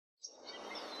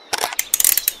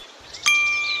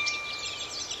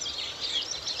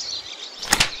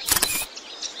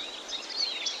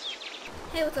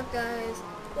Hey, what's up guys?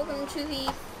 Welcome to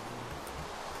the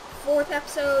 4th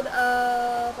episode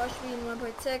of Optifine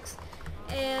 1.6,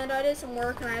 and I did some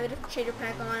work and I have a different shader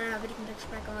pack on, and I have a different texture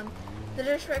pack on. The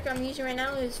texture pack I'm using right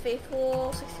now is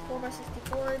Faithful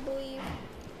 64x64, I believe,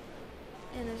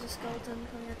 and there's a skeleton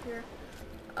coming up here.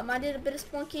 I did a bit of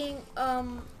splunking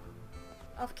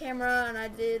off camera, and I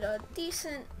did a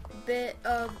decent bit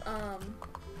of oh,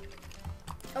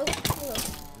 hello.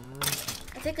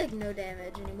 I take like no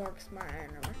damage anymore because my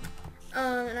iron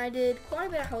armor. And I did quite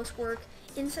a bit of housework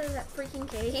inside of that freaking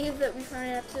cave that we found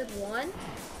in episode 1.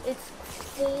 It's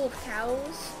full of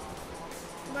cows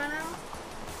by now.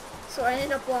 So I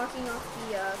ended up blocking off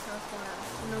the cow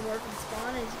spawner. No more can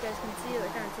spawn, as you guys can see, they're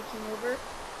kind of taking over.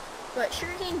 But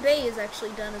Sugarcane Bay is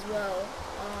actually done as well.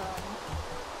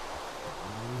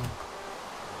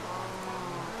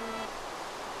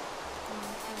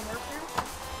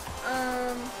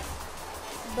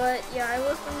 But yeah, I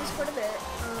worked on this quite a bit.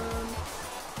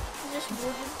 Just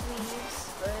wood with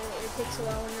leaves, but it takes a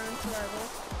while when you're on survival.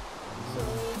 So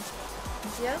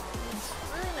yeah, it's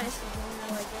really nice looking.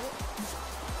 I like it.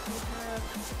 We have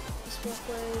this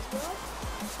walkway as well.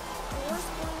 I was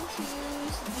going to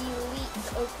use the elite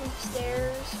oak leaf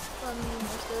stairs from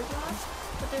the StairCraft,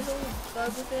 but there's a little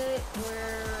bug with it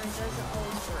where it doesn't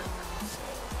always work. So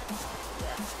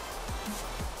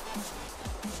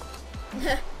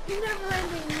yeah. Never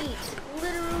ending meat.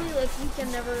 Literally, like, you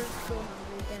can never go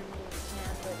hungry again. You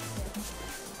can, but yeah.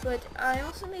 But I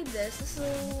also made this. This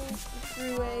little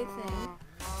three-way thing.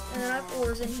 And then I have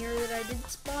ores in here that I did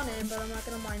spawn in, but I'm not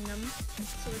going to mine them.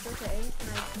 So it's okay. And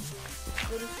I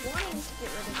was wanting to get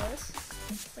rid of this,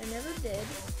 but I never did.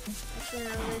 Actually,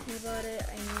 now that I think about it,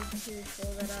 I need to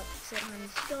fill that up because I don't have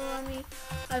any stone on me.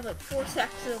 I have like 4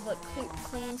 stacks of like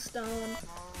clean stone.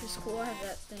 Which is cool. I have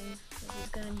that thing. This is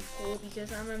gonna be cool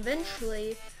because I'm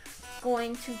eventually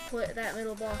going to put that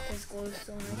middle block as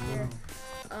glowstone right here.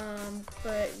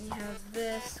 But we have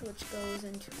this, which goes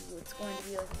into what's going to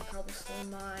be like a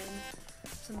cobblestone mine,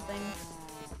 something.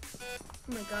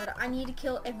 Oh my god, I need to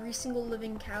kill every single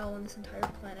living cow on this entire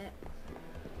planet.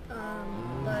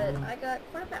 But I got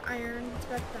quite a bit of iron. It's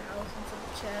back at the house and some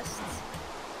chests.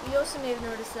 You also may have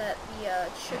noticed that the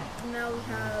now we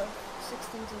have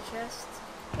 16 chests.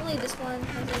 Only this one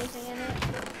has anything in it.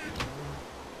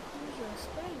 There's a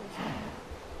spider.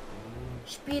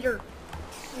 Speeder.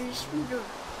 There's a speeder.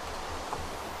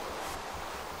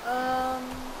 I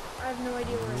have no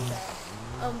idea where it's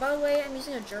at. By the way, I'm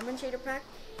using a German shader pack.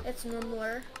 It's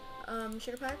normaler,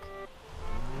 shader pack.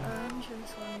 I'm trying to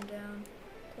slow him down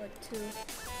to like 2.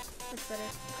 Much better.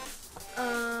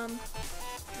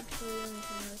 Actually, let me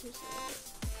turn it to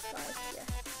 5, yeah.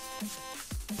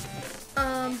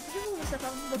 People and stuff,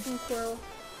 I'm looking quill.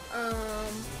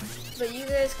 But you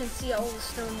guys can see all the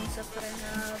stone and stuff that I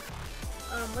have.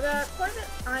 I got quite a bit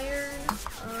of iron,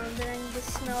 that I need to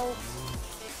smelt.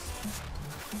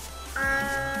 I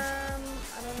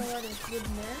don't know why there's wood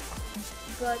in there.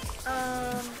 But,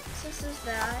 since there's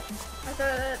that, I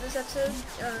thought that this episode,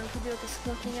 could be like a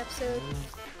splunking episode.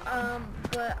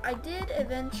 But I did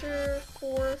adventure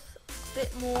forth a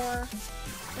bit more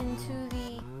into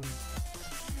the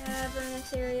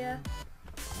cavernous area.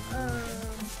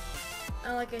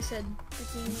 And like I said,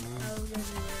 freaking cows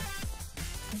everywhere.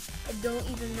 I don't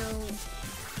even know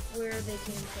where they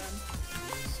came from.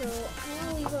 So I'm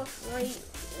gonna leave off right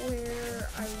where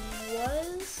I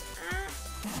was at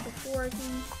before I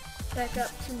can back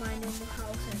up to my normal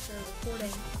house and start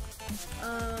recording. I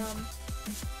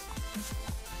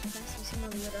see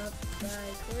someone lit up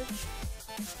by torch.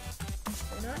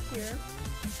 They're not here.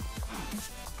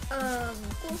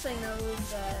 Cool thing though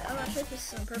is that, I'm not sure if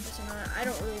this is on purpose or not, I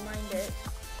don't really mind it,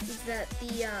 is that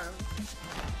the,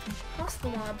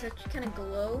 hostile mobs actually kind of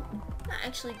glow. Not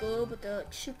actually glow, but they're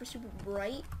like super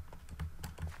bright.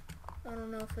 I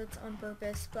don't know if it's on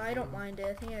purpose, but I don't mind it.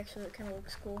 I think actually it kind of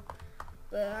looks cool.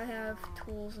 But I have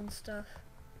tools and stuff.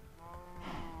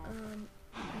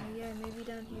 Yeah, maybe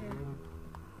down here.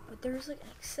 But there's like an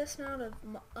excess amount of,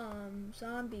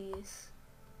 zombies.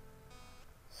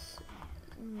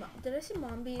 Did I say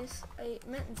mombies? I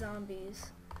meant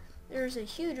zombies. There's a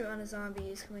huge amount of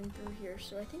zombies coming through here,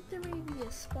 so I think there may be a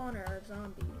spawner of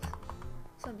zombies.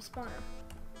 Zombie spawner.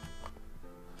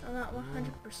 I'm not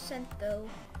 100% though.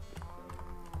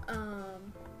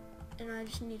 And I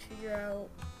just need to figure out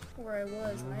where I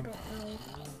was, and I don't know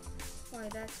why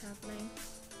that's happening.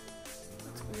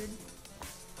 That's weird.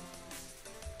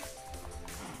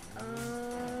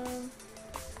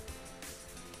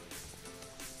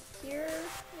 Here,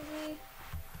 maybe?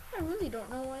 I really don't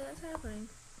know why that's happening.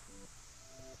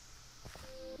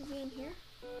 Maybe in here?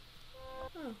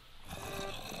 Oh.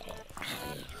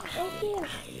 Oh, cool.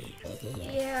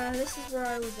 Yeah, this is where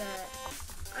I was at.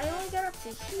 I only got up to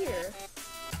here,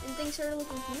 and things started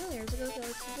looking familiar. It's like, okay,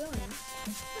 let's keep going.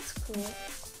 That's cool.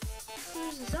 So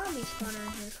there's a zombie spawner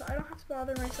in here, so I don't have to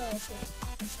bother myself with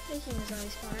making a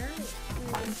zombie spawner, which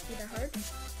really wouldn't be that hard.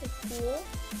 It's cool.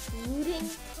 Looting.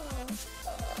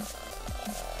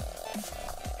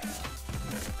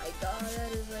 My god,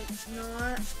 that is like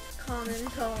not common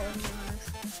at all, to be honest.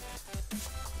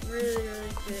 Really,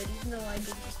 really good, even though I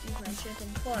could just use my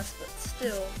Enchanting Plus, but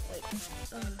still, like,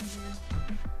 oh man.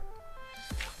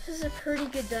 This is a pretty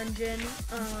good dungeon.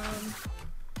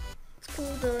 It's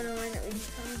cool though knowing that we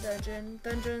found a dungeon.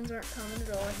 Dungeons aren't common at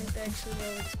all. I think they actually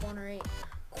lowered spawner rate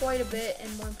quite a bit in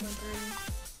 1.3.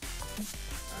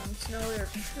 So now they're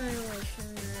turning around.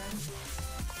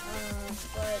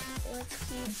 But let's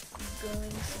keep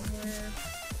going somewhere.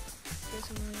 Go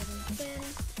somewhere we can.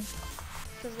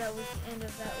 Because that was the end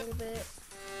of that little bit.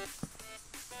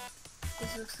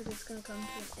 This looks like it's gonna come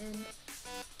to an end.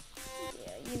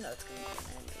 Yeah, you know it's gonna come to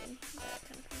an end when that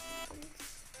kind of thing happens.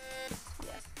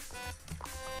 Yeah.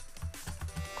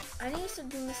 I need to start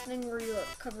doing this thing where you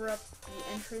like, cover up the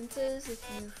entrances if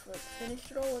you've like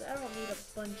finished it all. I don't need a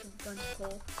bunch of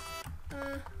coal.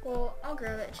 Well, I'll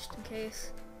grab it just in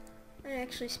case. And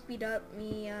actually speed up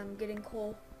me getting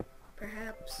coal,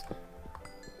 perhaps.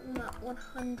 Not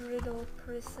 100%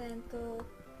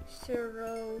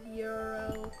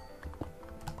 euro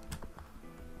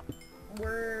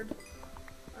word.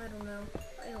 I don't know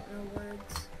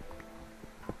words.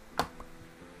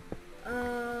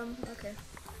 Okay.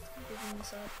 Picking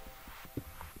this up.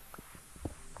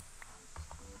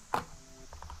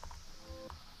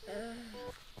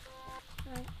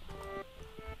 Right.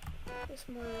 This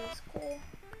more is cool.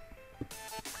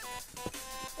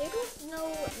 I don't know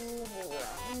what level we're on.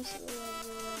 Let me see what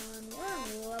level we're on. We're on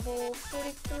level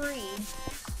 43.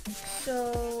 So,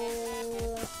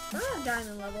 we're on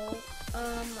diamond level.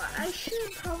 I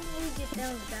should probably get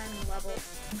down to diamond level.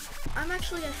 I'm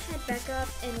actually gonna head back up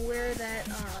and wear that,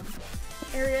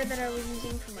 area that I was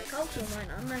using for my cobblestone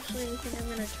mine. I'm actually think I'm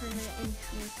gonna turn that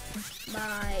into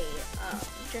my,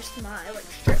 just my, like,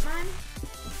 strip mine.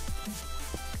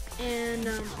 And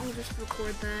I'll just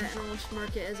record that and I'll just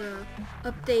mark it as a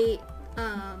update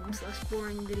 /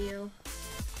 boring video.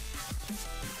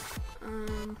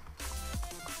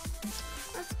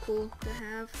 That's cool to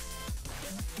have.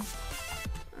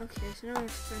 Okay, so now I have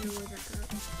to find a way back up.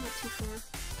 Not too far.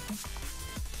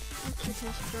 Actually, kind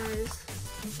of surprised.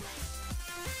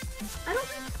 I don't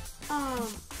think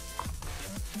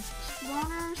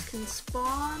spawners can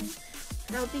spawn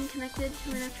without being connected to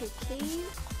an actual cave.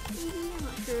 Maybe? I'm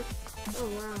not sure. Oh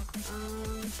wow.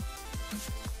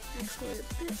 Actually a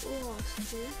bit lost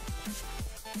here.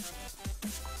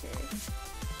 Okay.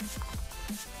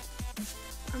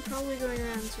 I'm probably going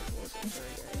around in circles. I'm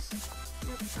sorry guys.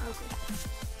 Yep, okay.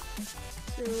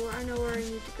 So I know where I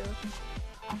need to go.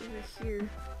 Over here.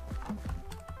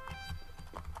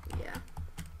 Yeah.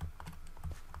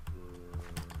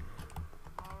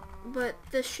 But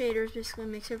this shaders basically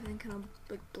makes everything kind of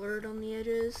like blurred on the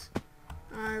edges.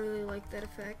 I really like that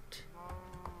effect.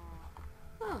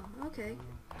 Oh, okay.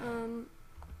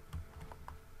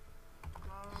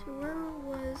 So where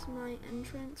was my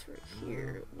entrance? Right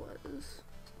here it was.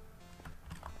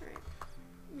 Alright.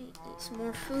 Let me eat some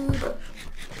more food.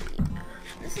 Yeah.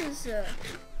 This is,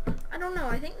 I don't know.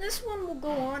 I think this one will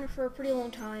go on for a pretty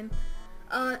long time.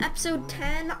 Episode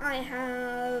 10, I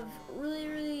have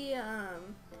really,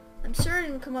 I'm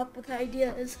starting to come up with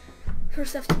ideas for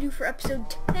stuff to do for episode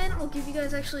 10. I'll give you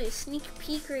guys actually a sneak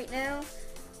peek right now.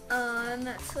 And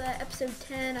that's episode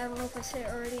 10. I don't know if I said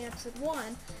it already in episode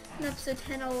 1. In episode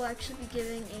 10, I will actually be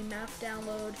giving a map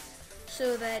download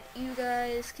so that you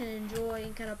guys can enjoy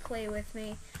and kind of play with me.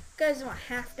 You guys don't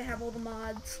have to have all the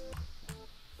mods.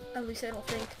 At least I don't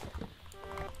think.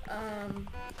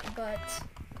 But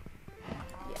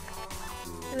yeah,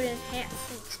 it would enhance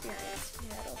the experience if you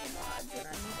had all the mods that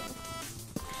I'm using.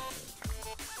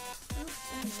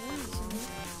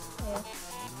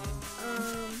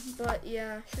 But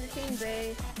yeah, Sugarcane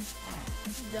Bay,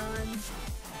 done.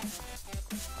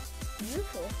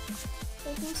 Beautiful.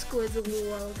 Killed some squids a little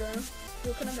while ago.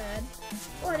 Feel kind of bad.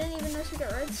 Oh, I didn't even notice we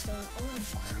got redstone. Oh,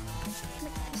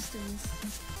 make pistons.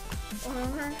 Well,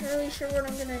 I'm not entirely sure what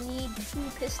I'm gonna need 2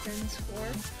 pistons for.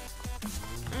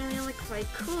 I mean, like, if I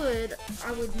could,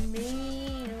 I would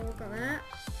maybe work on that.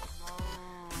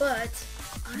 But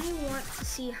I want to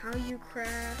see how you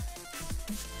craft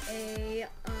a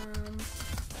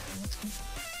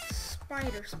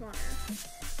spider spawner.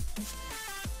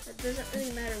 It doesn't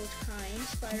really matter which kind.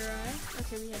 Spider eye.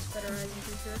 Okay, we have spider eyes in the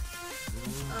future.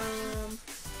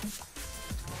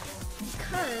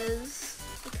 because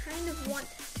I kind of want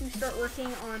to start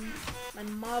working on my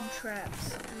mob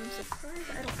traps, and I'm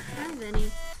surprised I don't have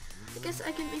any. I guess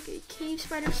I can make a cave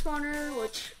spider spawner,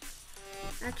 which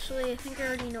actually I think I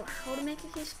already know how to make a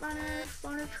cave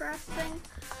spawner trap thing.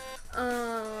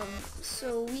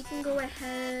 So we can go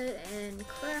ahead and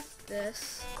craft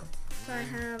this. So I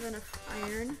have enough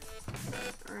iron.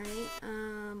 Alright,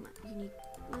 you need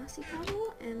mossy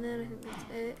cobble, and then I think that's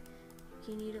it.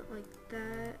 You need it like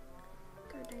that.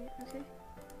 God dang it, okay.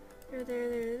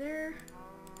 There.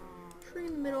 Tree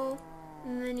in the middle,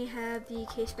 and then you have the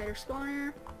cave spider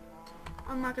spawner.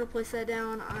 I'm not going to place that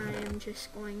down, I'm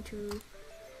just going to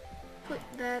put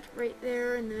that right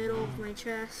there in the middle of my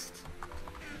chest.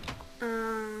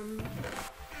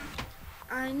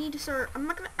 I need to start, I'm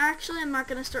not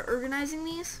going to start organizing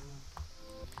these.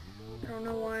 I don't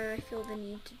know why I feel the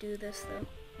need to do this though.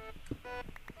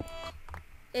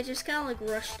 It just kind of like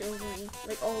rushed over me,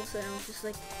 like all of a sudden I was just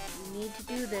like, you need to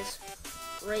do this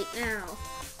right now.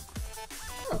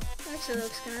 Oh, actually that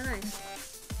looks kind of nice.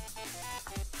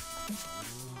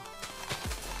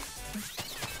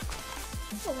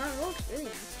 Oh wow, it looks really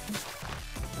nice.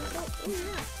 Oh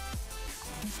yeah.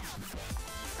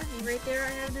 I think right there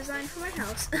I have a design for my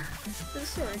house. For the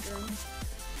storage room.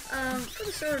 For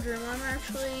the storage room I'm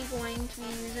actually going to be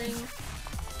using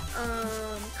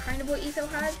kind of what Etho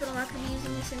has, but I'm not going to be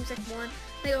using the same exact one. I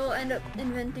think I'll end up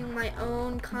inventing my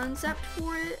own concept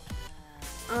for it.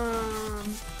 Or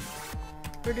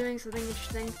doing something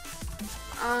interesting.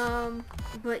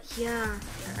 But yeah,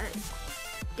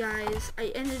 guys,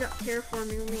 I ended up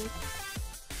terraforming. Let me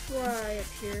fly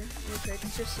up here real quick,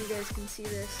 just so you guys can see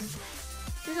this.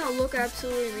 It's gonna look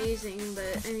absolutely amazing,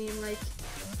 but I mean, like,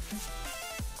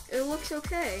 it looks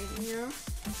okay, you know?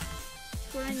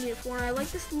 That's what I need it for. And I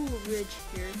like this little ridge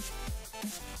here.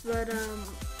 But,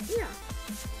 yeah.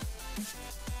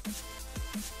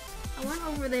 I went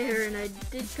over there and I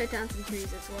did cut down some trees.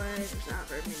 That's why there's not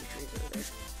very many trees over there.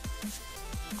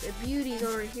 The beauty's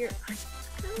over here. I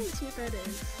kind of want to see what that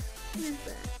is. What is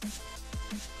that?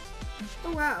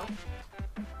 Oh wow.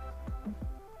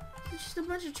 It's just a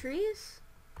bunch of trees?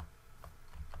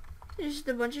 It's just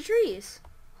a bunch of trees.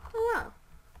 Oh wow.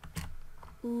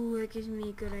 Ooh, that gives me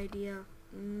a good idea.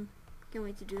 Can't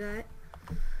wait to do that.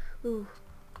 Ooh.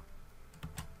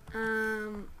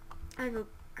 I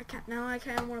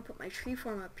kind of want to put my tree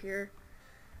farm up here.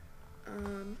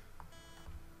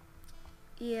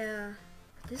 Yeah.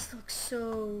 This looks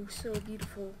so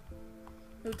beautiful.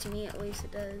 Oh, to me at least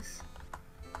it does.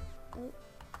 Oh.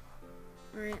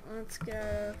 Alright, let's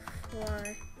go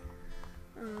fly.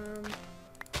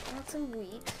 Lots of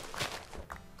wheat.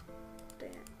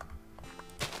 Damn.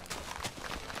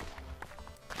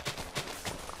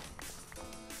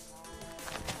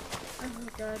 Oh my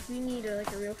god, we need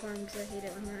like a real farm because I hate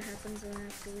it when that happens and I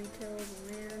have to retail the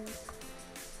land.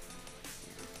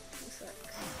 Yeah, it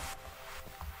sucks.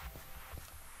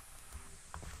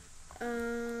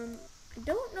 I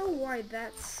don't know why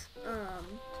that's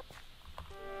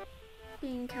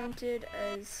being counted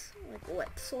as like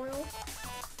wet soil,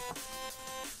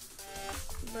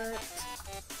 but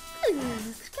how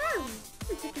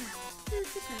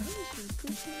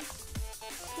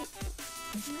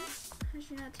should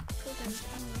you not put them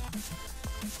down?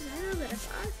 I know that if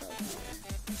I fell somewhere.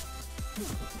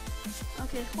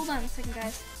 Okay, hold on a second,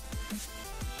 guys.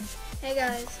 Hey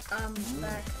guys, I'm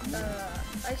back.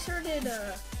 I started,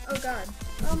 oh god.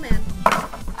 Oh man.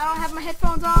 I don't have my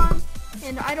headphones on,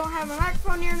 and I don't have a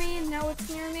microphone near me, and now it's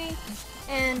near me.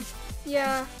 And,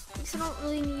 yeah, because I don't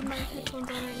really need my headphones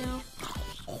on right now.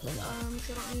 Because I don't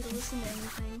need to listen to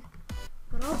anything.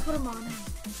 But I'll put them on.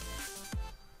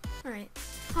 Alright.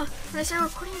 When I started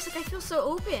recording, I was like, I feel so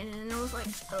open, and I was like,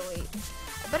 oh wait.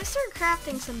 But I started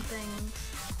crafting some things.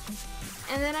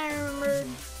 And then I remembered,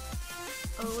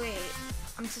 oh wait,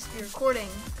 I'm supposed to be recording,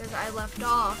 because I left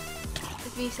off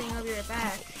with me saying I'll be right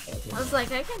back. I was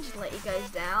like, I can't just let you guys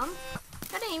down.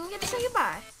 I didn't even get to say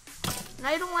goodbye. And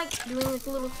I don't like doing like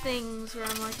little things where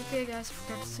I'm like, okay guys, I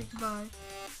forgot to say goodbye.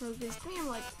 So this to me, I'm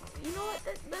like, you know what,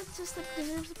 that just like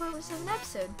deserves the purpose of an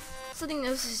episode. Something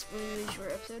else is a really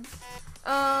short episode.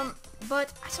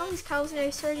 But I saw these cows and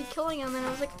I started killing them, and I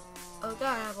was like, oh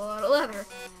god, I have a lot of leather.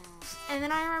 And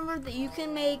then I remembered that you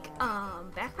can make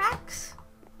backpacks.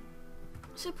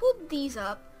 So I pulled these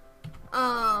up.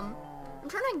 I'm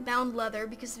trying to make bound leather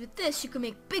because with this you can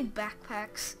make big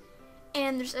backpacks.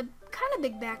 And there's a kind of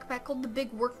big backpack called the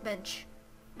Big Workbench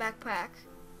backpack.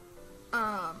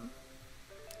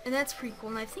 And that's pretty cool.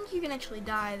 And I think you can actually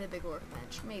dye the Big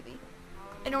Workbench, maybe.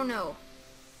 I don't know.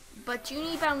 But you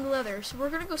need bound leather, so we're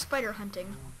gonna go spider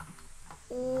hunting.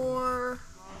 Or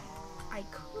I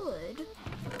could.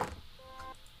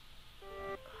 I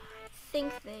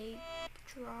think they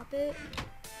drop it.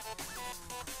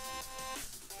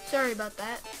 Sorry about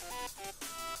that.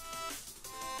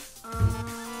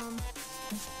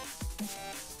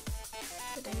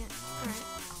 Dang it.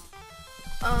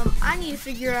 Alright. I need to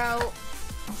figure out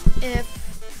if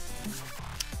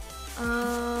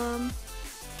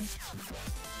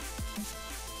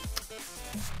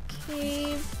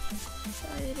cave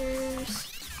spiders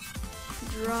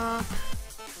drop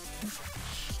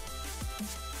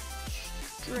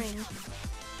string.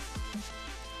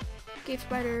 Cave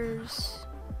spiders,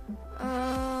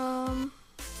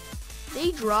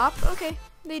 they drop. Okay,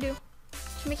 they do.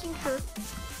 Just making sure,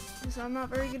 because I'm not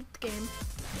very good at the game.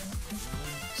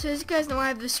 So as you guys know, I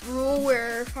have this rule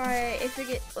where if it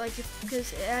get like,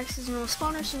 because it acts as a normal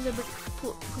spawner, since I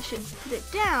put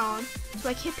it down, so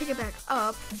I can't pick it back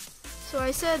up. So I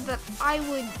said that I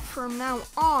would, from now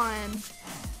on,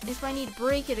 if I need to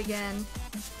break it again,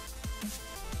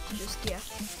 just, yeah.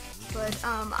 But,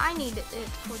 I need it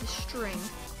for the string.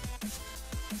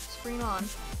 Spring on.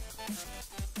 Is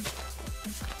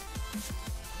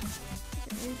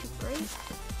it maybe too bright?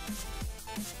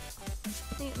 I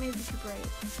think it may be too bright.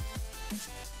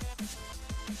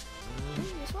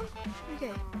 This one?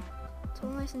 Okay. It's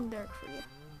all nice and dark for you.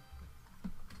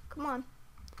 Come on.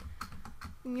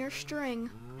 Your string.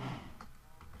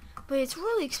 But it's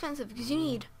really expensive because you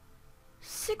need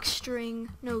 7 string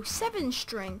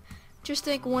just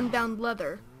to make 1 bound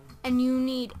leather, and you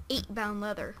need 8 bound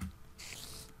leather.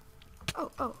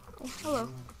 Oh,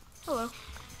 hello.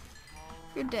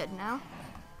 You're dead now.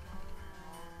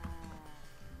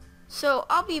 So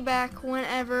I'll be back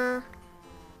whenever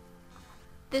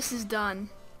this is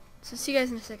done. So see you guys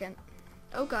in a second.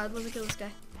 Oh god, let me kill this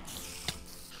guy.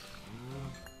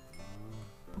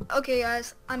 Okay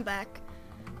guys, I'm back.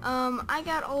 I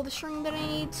got all the string that I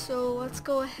need, so let's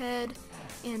go ahead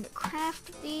and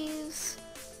craft these.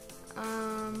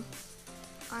 I'm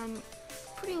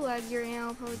pretty laggy right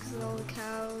now, probably because of all the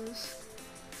cows.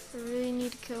 I really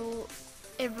need to kill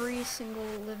every single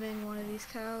living one of these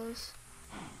cows.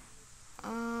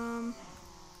 I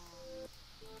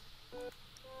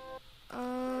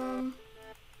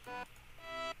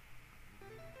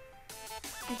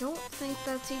don't think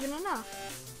that's even enough.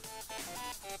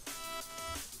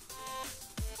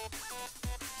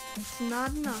 It's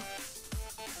not enough.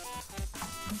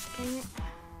 Dang it.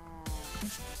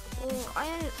 Well, I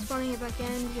ended up spawning it back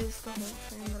in because the whole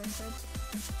thing that I said.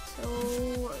 So,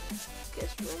 I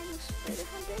guess we're gonna go spider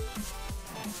hunting.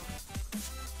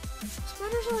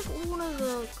 Spiders are like one of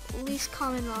the least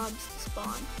common mobs to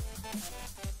spawn.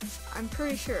 I'm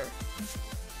pretty sure.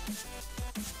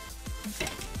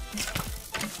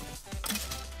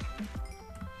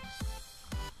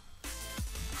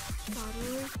 God,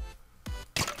 really?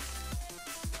 I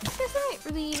guess I don't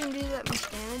really even do that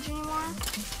much damage anymore.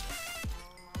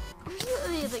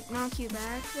 Usually like knock you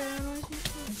back, but I don't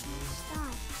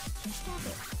Stop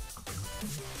it.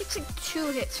 It takes like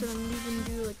 2 hits for them to even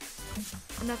do like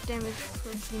enough damage for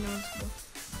it to be noticeable.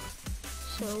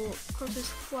 So of course this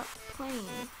flat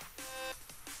plane.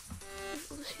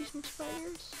 Let's use some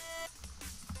spiders.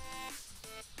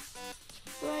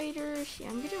 Spiders. Yeah,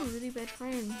 I'm getting really bad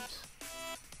frames.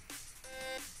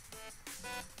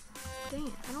 Dang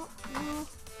it, I don't know.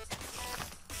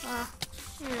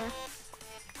 Yeah.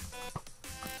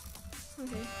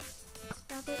 Okay.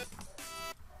 Stop it.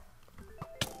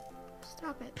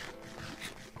 Stop it.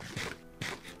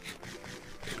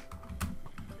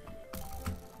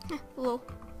 Hello.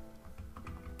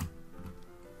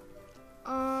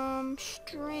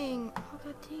 String. Oh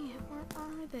god dang it, where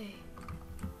are they?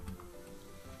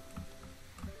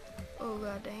 Oh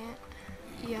god dang it.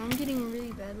 Yeah, I'm getting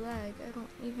really bad lag. I don't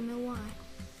even know why.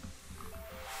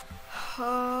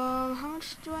 How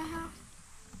much do I have?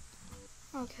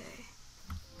 Okay.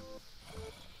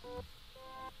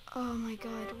 Oh my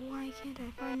god, why can't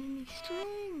I find any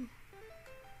string?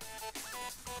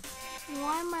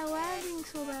 Why am I lagging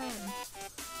so bad?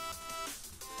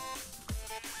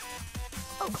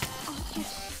 Oh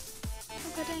yes.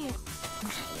 Oh god dang it.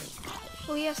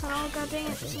 Oh yes, and oh god dang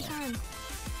it, at the same time.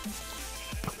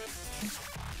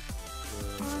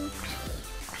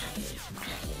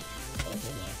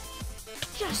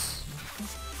 Yes!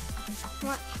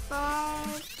 What?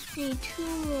 5? Need 2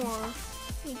 more.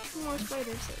 Need 2 more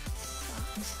spiders. It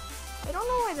sucks. I don't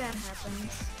know why that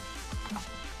happens.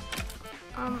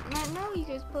 I know you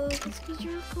guys, but like, it's because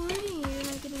you're recording. You're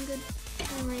not getting good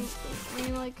frame rate. I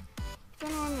mean, like, if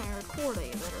anyone I record, I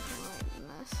get better frame rate than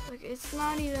this. Like, it's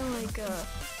not even like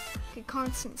a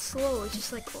constant slow. It's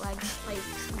just like lag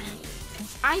spikes.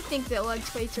 I think that lag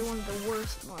spikes are one of the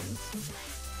worst ones.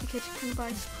 They catch you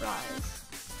by surprise.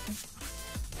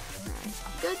 Alright.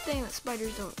 Good thing that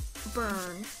spiders don't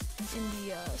burn in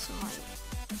the sunlight.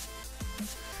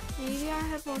 Maybe I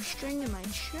have more string in my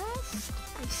chest?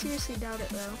 I seriously doubt it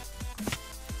though.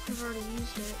 I've already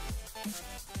used it.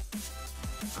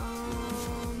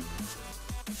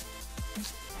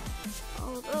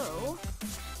 Although,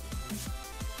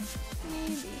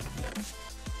 maybe.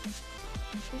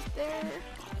 Is there?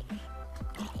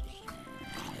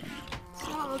 It's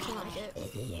not looking like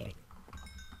it.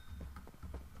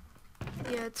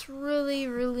 Yeah, it's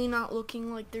really not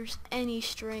looking like there's any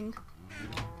string.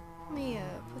 Let me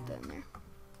put that in there.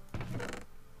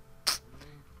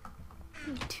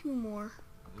 Need 2 more.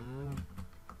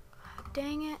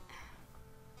 Dang it.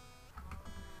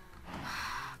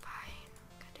 Fine.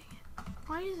 God dang it.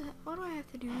 Why do I have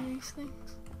to do these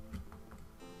things?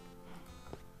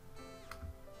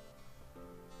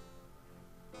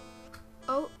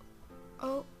 Oh.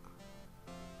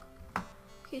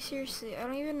 Okay, seriously, I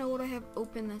don't even know what I have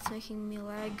open that's making me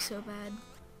lag so bad.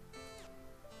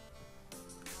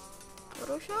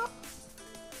 Photoshop?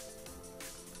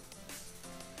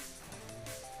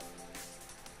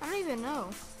 I don't even know.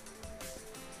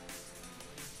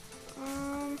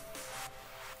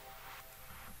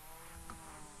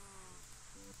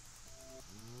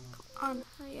 Come on,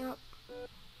 hurry up.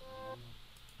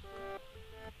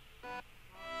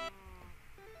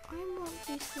 Why won't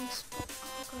these things? Oh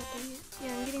god dang it.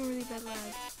 Yeah, I'm getting really bad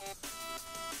lag.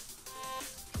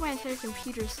 My entire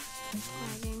computer's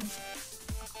lagging.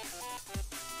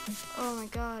 Oh my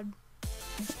god.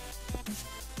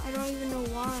 I don't even know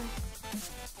why.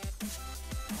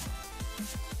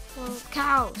 Well,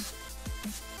 cows.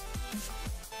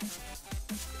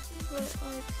 But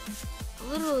like,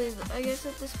 literally, I guess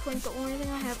at this point the only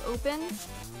thing I have open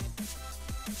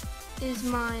is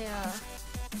my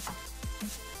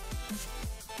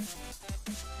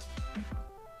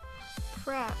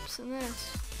fraps and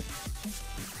this.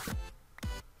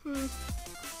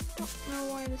 Don't know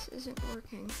why this isn't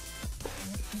working.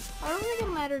 I don't think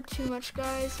it'll matter too much,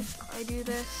 guys, if I do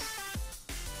this.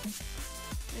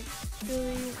 Like,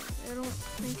 really, I don't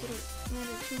think it'll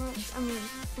matter too much. I mean,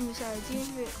 and besides,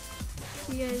 even if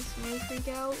you guys may freak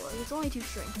out, like, it's only 2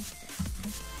 string.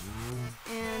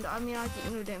 And, I mean, I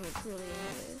think no damage really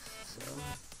anyways,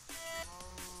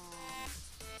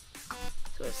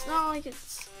 so it's not like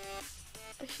it's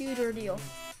a huge ordeal.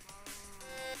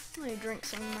 Let me drink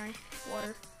some of my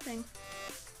water thing.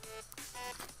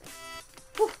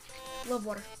 Whew. Love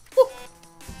water. Whew.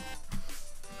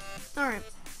 Alright.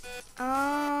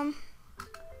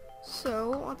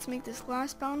 So let's make this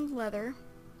last bound leather.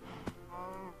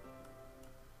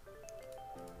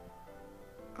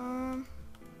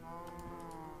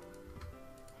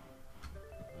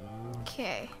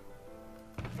 Okay.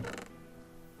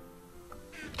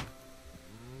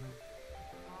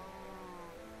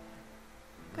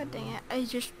 God dang it, I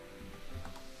just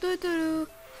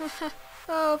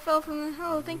oh, fell from the,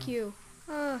 oh, thank you.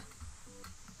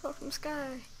 Fell from the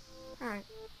sky. Alright.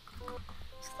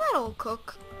 So that'll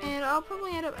cook, and I'll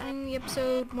probably end up ending the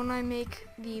episode when I make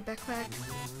the backpack.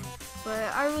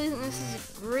 But I really think this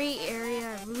is a great area.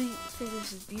 I really think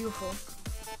this is beautiful.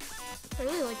 I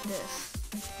really like this.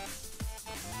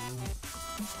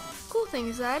 Cool thing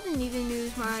is that I didn't even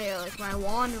use my like my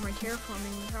wand or my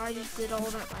terraforming. I just did all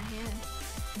that by hand.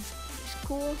 It's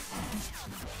cool.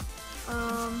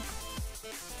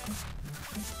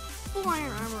 Full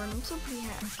iron armor, and I'm so pretty.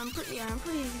 I'm pretty. Yeah, I'm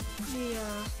pretty.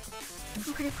 Yeah,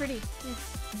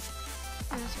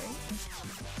 that's right.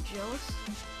 Jealous?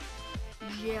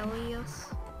 Jellious?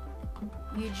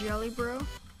 You jelly, bro?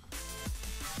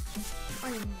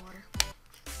 I need water.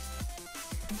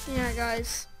 Yeah,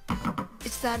 guys,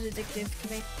 it's that addictive to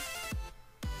me.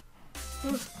 I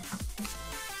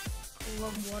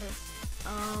love water.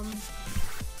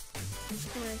 It's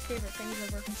one of my favorite things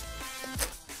ever.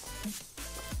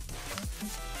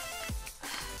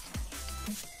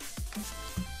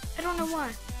 I don't know why.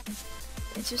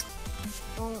 It's just,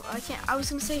 well, I can't. I was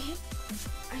gonna say,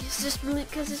 it's just really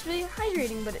because it's really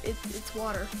hydrating, but it's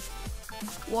water.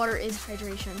 Water is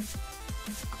hydration.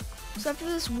 So after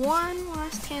this one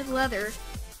last tan leather,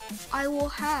 I will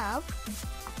have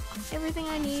everything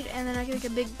I need, and then I can make a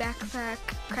big backpack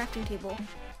crafting table.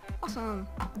 Awesome.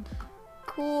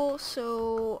 Cool.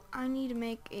 So I need to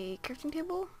make a crafting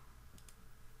table.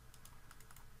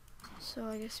 So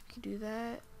I guess we could do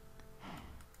that.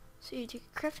 So you take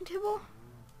a crafting table,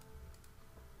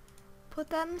 put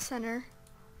that in the center,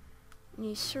 and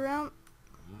you surround.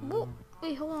 Whoa,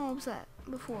 Wait, hold on, what was that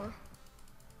before?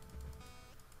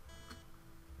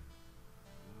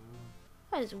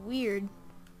 That is weird.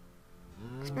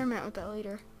 Experiment with that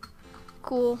later.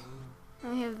 Cool.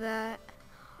 Now we have that.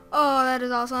 Oh, that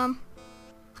is awesome.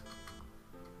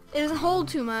 It doesn't hold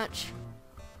too much,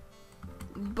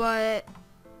 but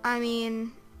I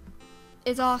mean,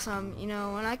 it's awesome, you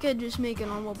know, and I could just make a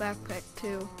normal backpack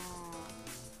too.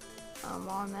 While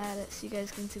I'm at it, so you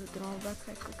guys can see what the normal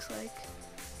backpack looks like.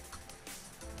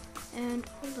 And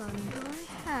hold on, do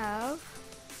I have?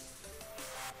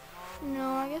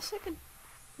 No, I guess I could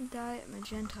dye it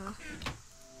magenta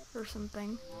or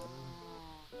something.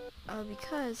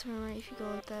 Because remember, if you go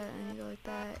like that and you go like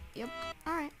that, yep.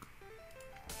 All right.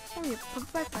 There we go. Put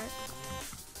backpack.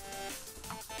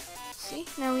 See,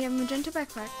 now we have a magenta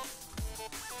backpack,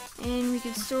 and we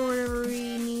can store whatever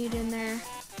we need in there.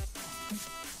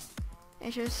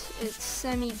 It's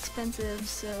semi-expensive,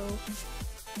 so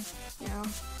you know.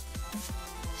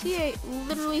 See, I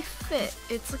literally fit.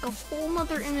 It's like a whole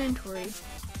nother inventory.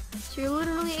 So you're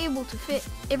literally able to fit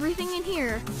everything in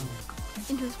here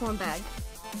into this one bag.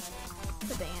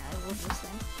 But dang it, I love this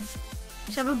thing.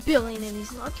 Just have a billion of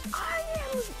these. Like, I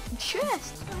am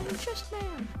chest. I'm a chest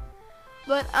man.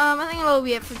 But I think that'll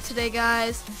be it for today,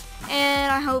 guys.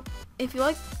 And I hope if you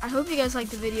I hope you guys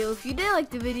liked the video. If you did like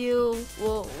the video,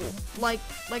 well, like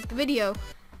the video.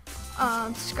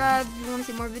 Subscribe if you want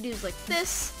to see more videos like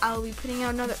this. I'll be putting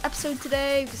out another episode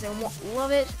today because I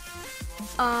love it.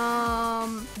 I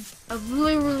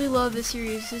really love this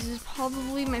series. This is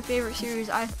probably my favorite series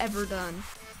I've ever done.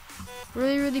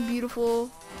 Really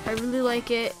beautiful. I really like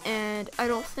it, and I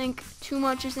don't think too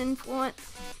much is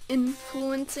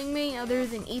influencing me other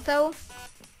than Etho.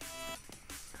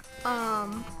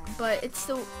 But it's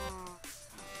still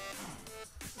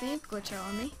they glitch out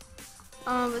on me.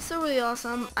 But it's still really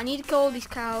awesome. I need to kill all these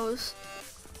cows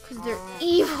because they're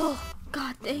evil.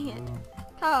 God dang it.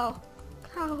 Cow.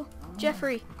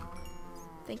 Jeffrey.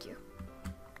 Thank you.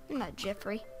 You're not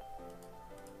Jeffrey.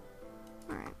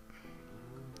 Alright.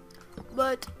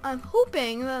 But I'm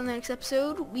hoping that in the next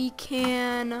episode we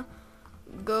can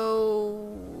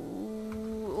go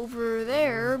over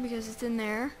there because it's in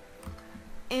there.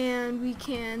 And we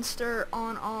can start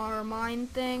on our mine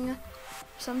thing.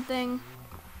 Something.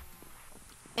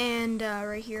 And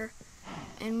right here.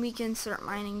 And we can start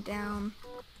mining down.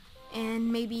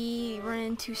 And maybe run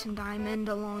into some diamond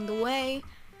along the way.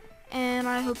 And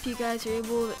I hope you guys are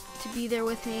able to be there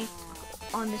with me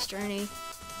on this journey.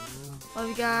 Love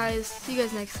you guys. See you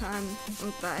guys next time.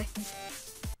 Bye.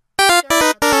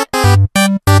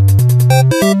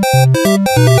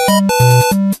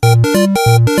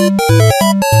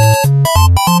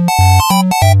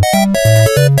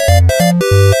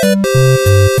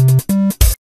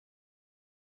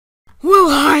 Well,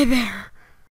 hi there.